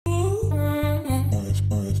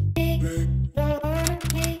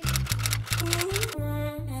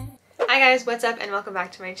guys, what's up and welcome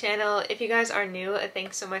back to my channel. If you guys are new,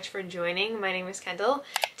 thanks so much for joining. My name is Kendall.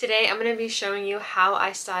 Today I'm going to be showing you how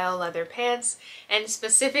I style leather pants, and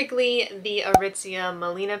specifically the Aritzia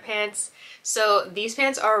Melina pants. So these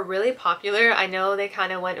pants are really popular. I know they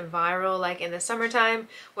kind of went viral like in the summertime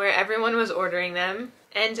where everyone was ordering them.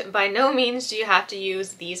 And by no means do you have to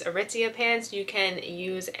use these Aritzia pants. You can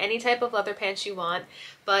use any type of leather pants you want,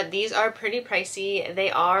 but these are pretty pricey.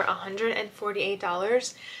 They are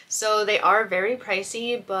 $148, so they are very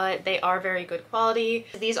pricey, but they are very good quality.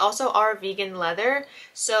 These also are vegan leather,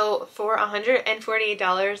 so for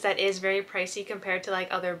 $148, that is very pricey compared to like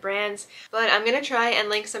other brands. But I'm gonna try and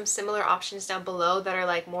link some similar options down below that are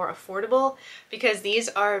like more affordable, because these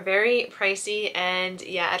are very pricey. And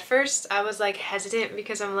yeah, at first I was like hesitant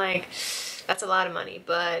because I'm like, that's a lot of money,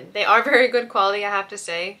 but they are very good quality, I have to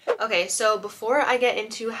say. Okay, so before I get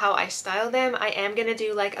into how I style them, I am gonna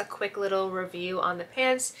do like a quick little review on the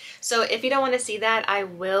pants. So if you don't want to see that, I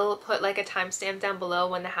will put like a timestamp down below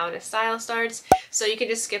when the how to style starts, so you can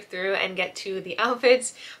just skip through and get to the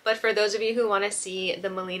outfits. But for those of you who want to see the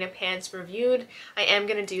Melina pants reviewed, I am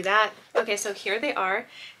gonna do that. Okay, so here they are,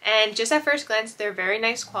 and just at first glance, they're very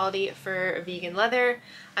nice quality for vegan leather.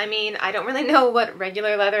 I mean, I don't really know what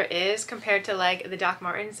regular leather is compared to like the Doc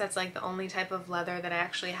Martens. That's like the only type of leather that I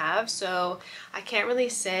actually have, so I can't really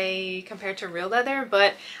say compared to real leather,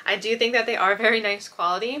 but I do think that they are very nice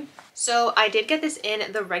quality. So I did get this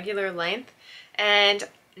in the regular length, and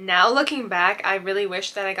now looking back, I really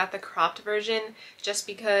wish that I got the cropped version, just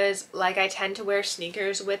because like I tend to wear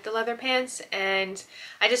sneakers with the leather pants, and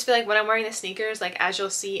I just feel like when I'm wearing the sneakers, like as you'll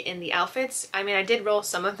see in the outfits, I mean I did roll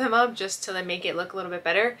some of them up just to make it look a little bit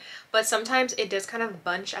better, but sometimes it does kind of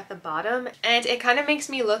bunch at the bottom and it kind of makes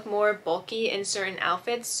me look more bulky in certain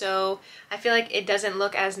outfits, so I feel like it doesn't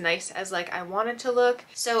look as nice as like I want it to look.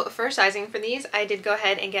 So for sizing for these, I did go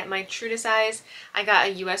ahead and get my true to size. I got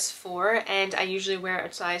a US 4 and I usually wear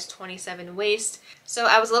a size 27 waist. So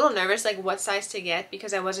I was a little nervous like what size to get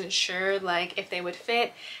because I wasn't sure like if they would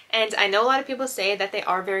fit. And I know a lot of people say that they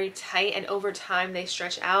are very tight and over time they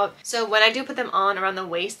stretch out. So when I do put them on around the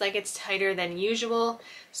waist, like it's tighter than usual.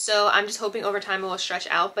 So I'm just hoping over time it will stretch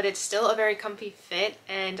out, but it's still a very comfy fit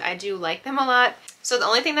and I do like them a lot. So the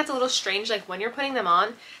only thing that's a little strange, like when you're putting them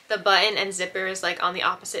on, the button and zipper is like on the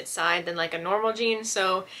opposite side than like a normal jean.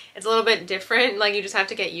 So it's a little bit different, like you just have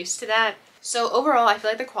to get used to that. So overall, I feel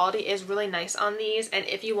like the quality is really nice on these, and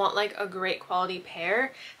if you want like a great quality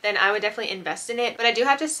pair, then I would definitely invest in it. But I do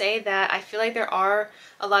have to say that I feel like there are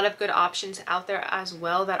a lot of good options out there as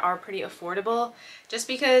well that are pretty affordable, just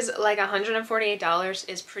because like $148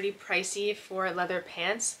 is pretty pricey for leather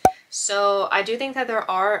pants. So I do think that there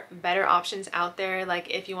are better options out there, like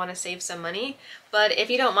if you want to save some money. But if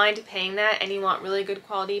you don't mind paying that and you want really good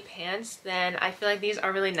quality pants, then I feel like these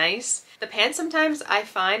are really nice. The pants sometimes I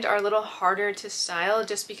find are a little harder to style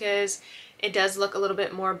just because it does look a little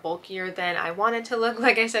bit more bulkier than I want it to look,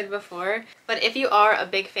 like I said before. But if you are a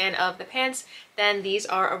big fan of the pants, then these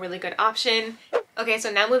are a really good option. Okay,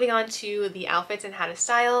 so now moving on to the outfits and how to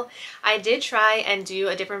style. I did try and do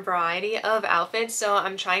a different variety of outfits, so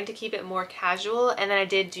I'm trying to keep it more casual, and then I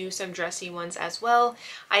did do some dressy ones as well.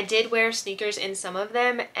 I did wear sneakers in some of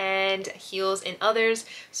them and heels in others,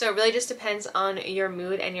 so it really just depends on your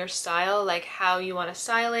mood and your style, like how you want to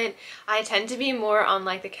style it. I tend to be more on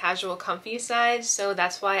like the casual comfy side, so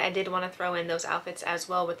that's why I did want to throw in those outfits as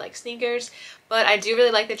well with like sneakers. But I do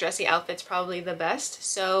really like the dressy outfits probably the best,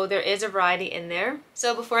 so there is a variety in there.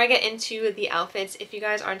 So before I get into the outfits, if you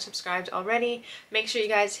guys aren't subscribed already, make sure you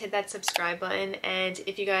guys hit that subscribe button, and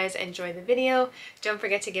if you guys enjoy the video, don't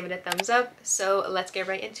forget to give it a thumbs up. So let's get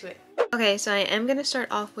right into it. Okay, so I am going to start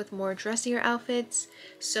off with more dressier outfits.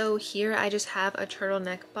 So here I just have a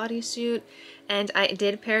turtleneck bodysuit, and I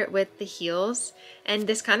did pair it with the heels, and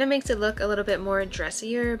this kind of makes it look a little bit more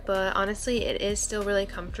dressier, but honestly it is still really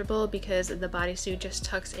comfortable because the bodysuit just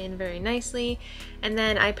tucks in very nicely. And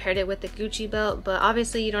then I paired it with the Gucci belt, but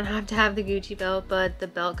obviously you don't have to have the Gucci belt, but the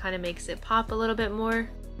belt kind of makes it pop a little bit more.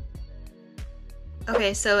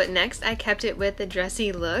 Okay, so next I kept it with the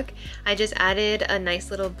dressy look. I just added a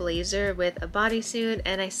nice little blazer with a bodysuit,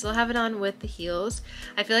 and I still have it on with the heels.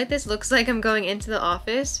 I feel like this looks like I'm going into the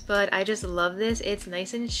office, but I just love this. It's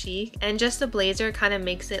nice and chic, and just the blazer kind of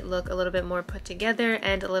makes it look a little bit more put together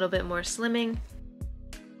and a little bit more slimming.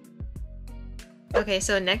 Okay,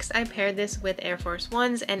 so next I paired this with Air Force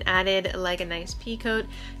Ones and added like a nice pea coat.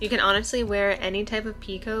 You can honestly wear any type of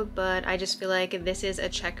pea coat, but I just feel like this is a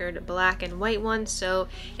checkered black and white one, so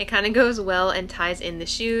it kind of goes well and ties in the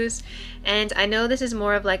shoes. And I know this is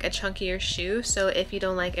more of like a chunkier shoe, so if you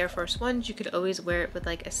don't like Air Force Ones, you could always wear it with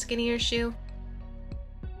like a skinnier shoe.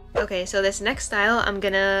 Okay, so this next style, I'm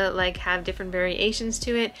gonna like have different variations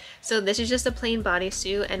to it. So this is just a plain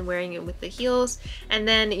bodysuit and wearing it with the heels, and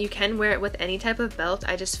then you can wear it with any type of belt.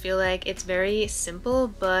 I just feel like it's very simple,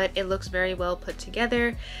 but it looks very well put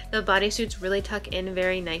together. The bodysuits really tuck in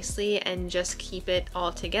very nicely and just keep it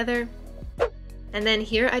all together. And then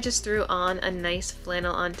here I just threw on a nice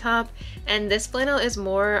flannel on top, and this flannel is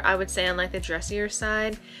more, I would say, on like the dressier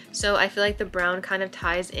side, so I feel like the brown kind of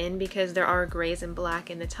ties in because there are grays and black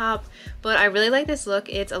in the top. But I really like this look.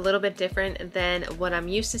 It's a little bit different than what I'm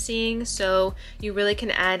used to seeing, so you really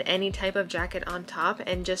can add any type of jacket on top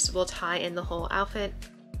and just will tie in the whole outfit.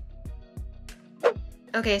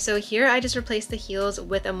 Okay, so here I just replaced the heels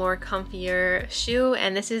with a more comfier shoe,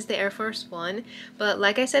 and this is the Air Force One. But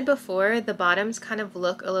like I said before, the bottoms kind of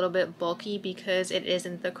look a little bit bulky because it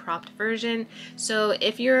isn't the cropped version. So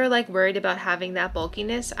if you're like worried about having that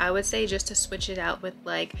bulkiness, I would say just to switch it out with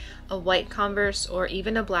like a white Converse or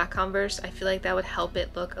even a black Converse. I feel like that would help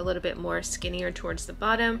it look a little bit more skinnier towards the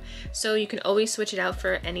bottom. So you can always switch it out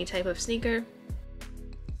for any type of sneaker.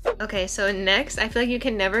 Okay, so next, I feel like you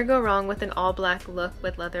can never go wrong with an all black look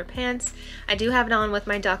with leather pants. I do have it on with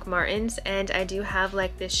my Doc Martens, and I do have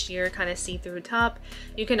like this sheer kind of see-through top.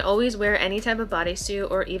 You can always wear any type of bodysuit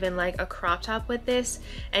or even like a crop top with this,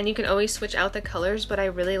 and you can always switch out the colors, but I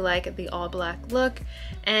really like the all black look,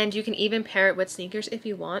 and you can even pair it with sneakers if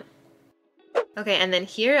you want. Okay, and then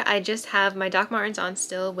here I just have my Doc Martens on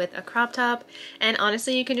still with a crop top, and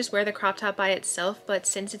honestly you can just wear the crop top by itself, but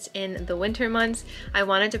since it's in the winter months, I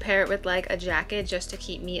wanted to pair it with like a jacket just to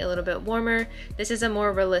keep me a little bit warmer. This is a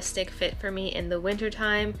more realistic fit for me in the winter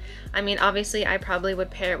time. I mean, obviously I probably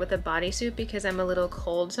would pair it with a bodysuit because I'm a little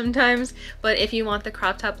cold sometimes, but if you want the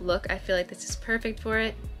crop top look, I feel like this is perfect for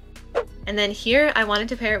it. And then here I wanted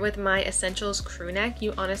to pair it with my Essentials crew neck.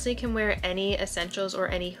 You honestly can wear any Essentials or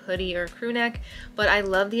any hoodie or crew neck, but I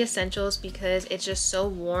love the Essentials because it's just so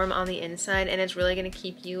warm on the inside and it's really going to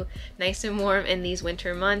keep you nice and warm in these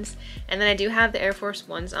winter months. And then I do have the Air Force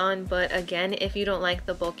Ones on, but again, if you don't like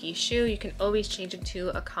the bulky shoe, you can always change it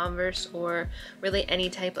to a Converse or really any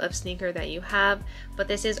type of sneaker that you have, but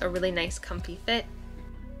this is a really nice comfy fit.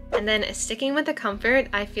 And then sticking with the comfort,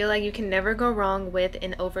 I feel like you can never go wrong with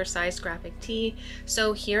an oversized graphic tee.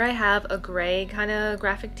 So here I have a gray kind of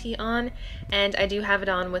graphic tee on, and I do have it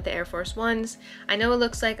on with the Air Force Ones. I know it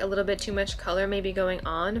looks like a little bit too much color maybe going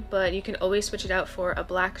on, but you can always switch it out for a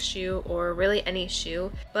black shoe or really any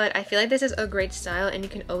shoe. But I feel like this is a great style, and you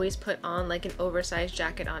can always put on like an oversized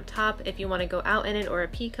jacket on top if you want to go out in it, or a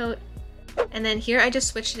pea coat. And then here I just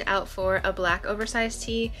switched it out for a black oversized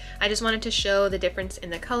tee. I just wanted to show the difference in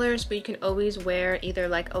the colors, but you can always wear either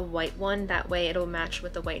like a white one, that way it'll match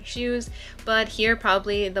with the white shoes. But here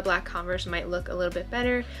probably the black Converse might look a little bit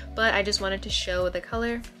better, but I just wanted to show the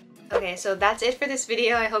color. Okay, so that's it for this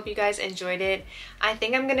video. I hope you guys enjoyed it. I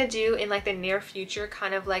think I'm gonna do in like the near future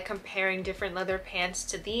kind of like comparing different leather pants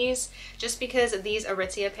to these, just because these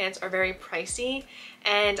Aritzia pants are very pricey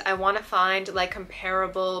and I want to find like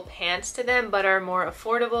comparable pants to them but are more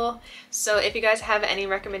affordable. So if you guys have any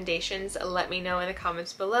recommendations, let me know in the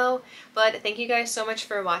comments below. But thank you guys so much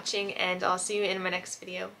for watching, and I'll see you in my next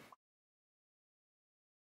video.